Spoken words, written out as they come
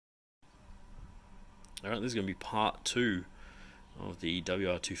Alright, this is going to be part 2 of the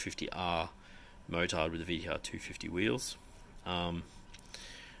WR250R Motard with the VTR250 wheels. I've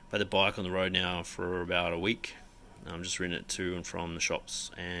had the bike on the road now for about a week. I'm just ridden it to and from the shops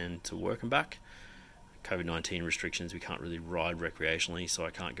and to work and back. COVID-19 restrictions, we can't really ride recreationally, so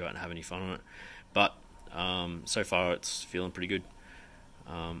I can't go out and have any fun on it. But so far it's feeling pretty good.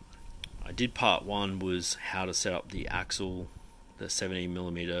 I did part 1 was how to set up the axle, the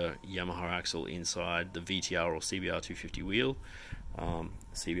 17mm Yamaha axle inside the VTR or CBR250 wheel.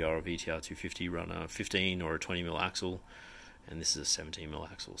 CBR or VTR250 run a 15 or a 20mm axle, and this is a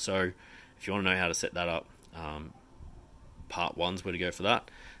 17mm axle. So if you want to know how to set that up, part 1's where to go for that.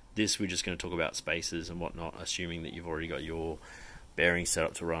 This we're just going to talk about spacers and whatnot, assuming that you've already got your bearings set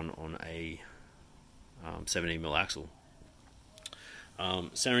up to run on a 17mm axle.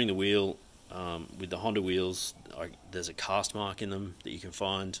 Centering the wheel, with the Honda wheels, there's a cast mark in them that you can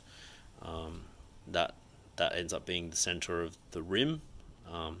find. That ends up being the center of the rim,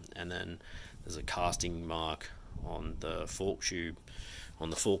 and then there's a casting mark on the fork tube, on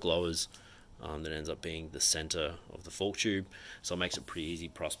the fork lowers, that ends up being the center of the fork tube. So it makes it pretty easy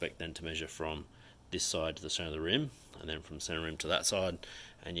prospect then to measure from this side to the center of the rim, and then from center rim to that side,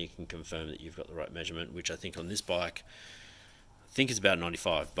 and you can confirm that you've got the right measurement, which I think on this bike, I think it's about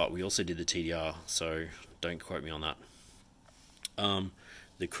 95, but we also did the TDR, so don't quote me on that.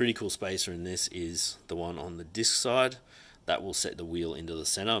 The critical spacer in this is the one on the disc side. That will set the wheel into the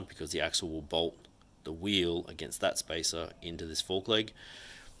center because the axle will bolt the wheel against that spacer into this fork leg.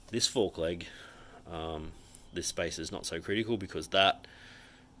 This fork leg, this spacer is not so critical because that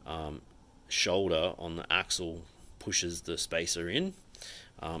shoulder on the axle pushes the spacer in,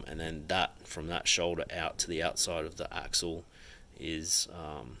 and then that from that shoulder out to the outside of the axle is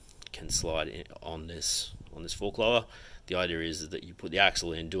can slide in on this fork lower. The idea is that you put the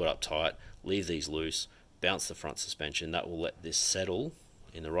axle in, do it up tight, leave these loose, bounce the front suspension. That will let this settle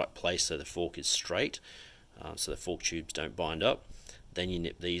in the right place so the fork is straight, so the fork tubes don't bind up. Then you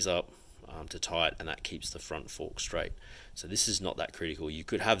nip these up to tight, and that keeps the front fork straight. So this is not that critical. You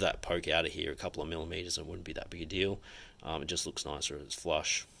could have that poke out of here a couple of millimeters and it wouldn't be that big a deal. It just looks nicer if it's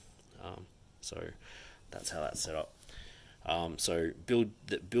flush. So that's how that's set up. So build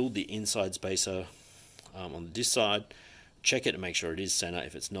the inside spacer on the disc side. Check it to make sure it is center.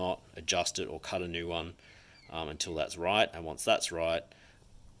 If it's not, adjust it or cut a new one until that's right. And once that's right,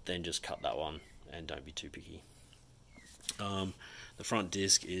 then just cut that one and don't be too picky. The front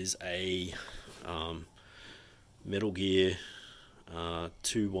disc is a Metal Gear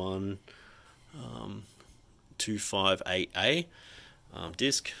 21258A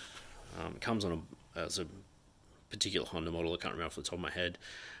disc. It comes on as a particular Honda model. I can't remember off the top of my head,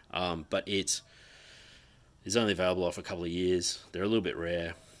 but it is only available off a couple of years. They're a little bit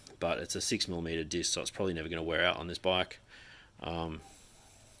rare, but it's a 6mm disc, so it's probably never going to wear out on this bike.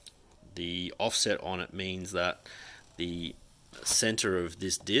 The offset on it means that the center of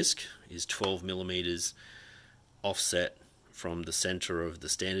this disc is 12mm offset from the center of the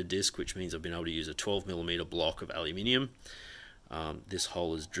standard disc, which means I've been able to use a 12mm block of aluminium. This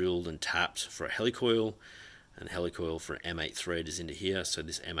hole is drilled and tapped for a helicoil, and the helicoil for an M8 thread is into here, so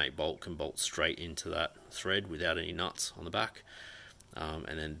this M8 bolt can bolt straight into that thread without any nuts on the back. And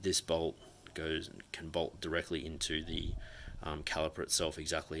then this bolt can bolt directly into the caliper itself,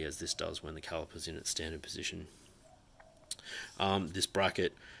 exactly as this does when the caliper is in its standard position. This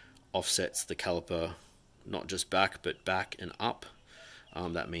bracket offsets the caliper not just back, but back and up.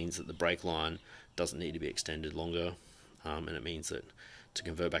 That means that the brake line doesn't need to be extended longer, and it means that to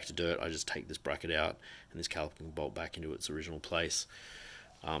convert back to dirt, I just take this bracket out and this caliper can bolt back into its original place.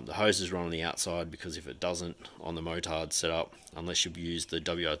 The hoses run on the outside because if it doesn't on the Motard setup, unless you've used the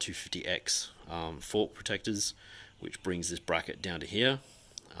WR250X fork protectors, which brings this bracket down to here,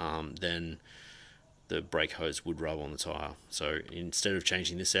 then the brake hose would rub on the tyre. So instead of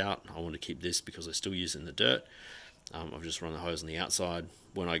changing this out, I want to keep this because I still use it in the dirt. I've just run the hose on the outside.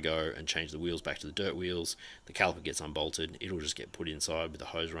 When I go and change the wheels back to the dirt wheels, the caliper gets unbolted. It'll just get put inside with the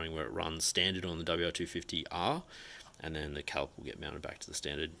hose running where it runs standard on the WR250R, and then the caliper will get mounted back to the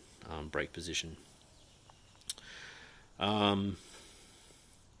standard brake position. So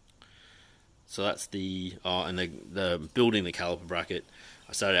that's the building the caliper bracket.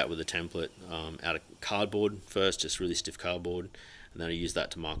 I started out with a template out of cardboard first, just really stiff cardboard, and then I used that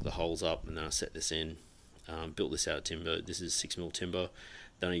to mark the holes up, and then I set this in. Built this out of timber. This is 6mm timber.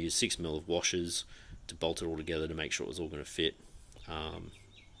 Then I used 6mm of washers to bolt it all together to make sure it was all going to fit. And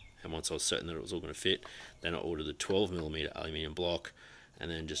once I was certain that it was all going to fit, then I ordered the 12mm aluminium block, and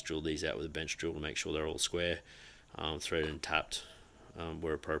then just drilled these out with a bench drill to make sure they're all square, threaded and tapped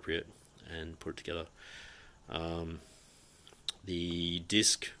where appropriate, and put it together. The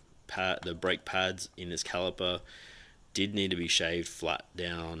disc pad, the brake pads in this caliper did need to be shaved flat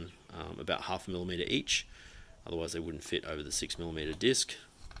down, about 0.5 millimeter each, otherwise they wouldn't fit over the 6 millimeter disc.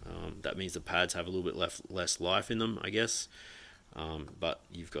 That means the pads have a little bit less life in them, I guess, but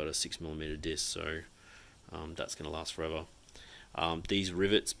you've got a 6 millimeter disc, so that's going to last forever. These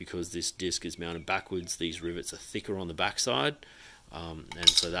rivets, because this disc is mounted backwards, these rivets are thicker on the backside, and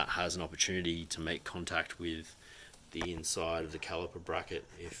so that has an opportunity to make contact with the inside of the caliper bracket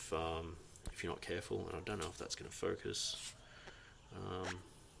if you're not careful. And I don't know if that's going to focus.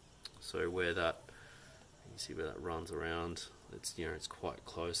 So where that, you see where that runs around, it's, you know, it's quite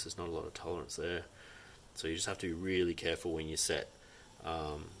close. There's not a lot of tolerance there, so you just have to be really careful when you set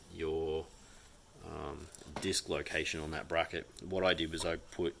your disc location on that bracket. What I did was I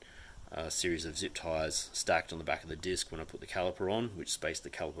put a series of zip ties stacked on the back of the disc when I put the caliper on, which spaced the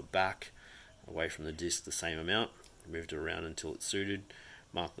caliper back away from the disc the same amount. Moved it around until it suited,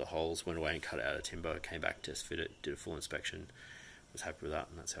 marked the holes, went away and cut it out of timber, came back, test fit it, did a full inspection, was happy with that,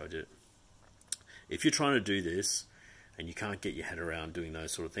 and that's how I did it. If you're trying to do this and you can't get your head around doing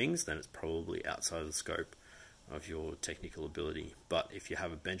those sort of things, then it's probably outside of the scope of your technical ability. But if you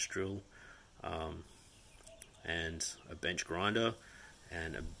have a bench drill and a bench grinder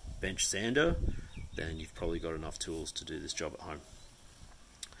and a bench sander, then you've probably got enough tools to do this job at home.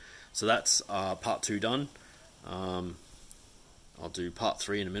 So that's part 2 done. I'll do part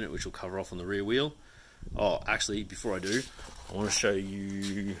 3 in a minute, which will cover off on the rear wheel. Oh, actually, before I do, I want to show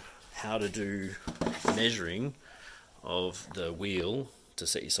you how to do measuring of the wheel to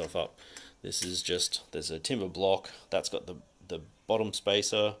set yourself up. This is just, there's a timber block that's got the bottom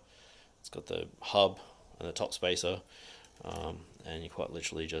spacer, it's got the hub and the top spacer, and you quite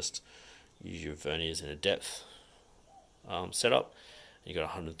literally just use your verniers in a depth setup. You got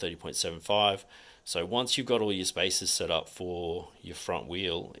 130.75. So once you've got all your spacers set up for your front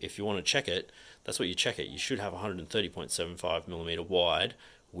wheel, if you want to check it, that's what you check it. You should have 130.75 millimeter wide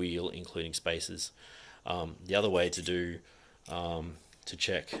wheel, including spacers. The other way to do to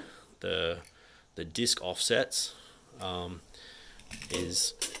check the disc offsets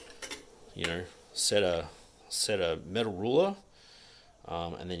is, you know, set a metal ruler,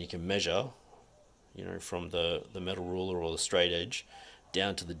 and then you can measure, you know, from the metal ruler or the straight edge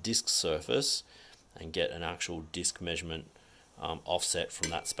down to the disc surface and get an actual disc measurement offset from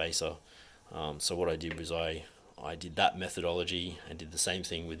that spacer. So what I did was I did that methodology and did the same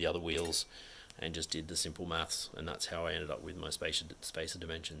thing with the other wheels and just did the simple maths, and that's how I ended up with my spacer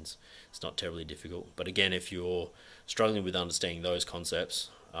dimensions. It's not terribly difficult, but again, if you're struggling with understanding those concepts,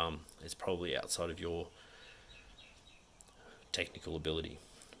 it's probably outside of your technical ability,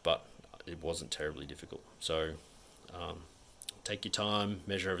 but it wasn't terribly difficult. So take your time,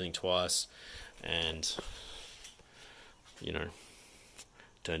 measure everything twice, and, you know,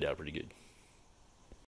 turned out pretty good.